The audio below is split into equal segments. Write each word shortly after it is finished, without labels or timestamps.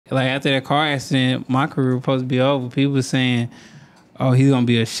like after that car accident, my career was supposed to be over. People were saying, "Oh, he's gonna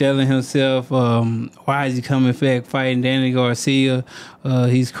be a shell of himself. Why is he coming back fighting Danny Garcia?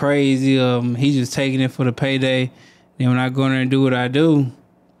 He's crazy. He's just taking it for the payday." Then when I go in there and do what I do,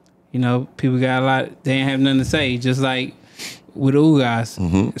 you know, people got a lot. They ain't have nothing to say. Just like with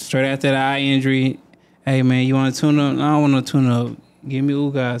Ugas, straight after the eye injury, hey man, you want to tune up? No, I don't want no tune up. Give me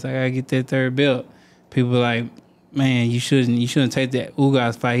Ugas. I gotta get that third belt. People like, man, you shouldn't take that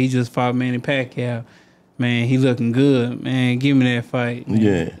Ugas fight. He just fought Manny Pacquiao. Man, he looking good. Man, give me that fight. Man.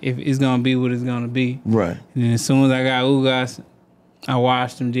 Yeah. If it's gonna be what it's gonna be. Right. And then as soon as I got Ugas, I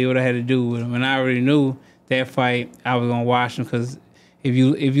watched him, did what I had to do with him, and I already knew that fight I was gonna watch him because if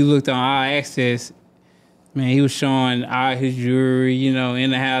you looked on All Access, man, he was showing all his jewelry, you know, in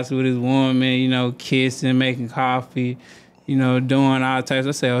the house with his woman, you know, kissing, making coffee, you know, doing all types.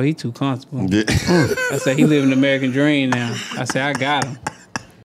 I said, oh, he too comfortable. Yeah. I said, he living the American dream now. I said, I got him.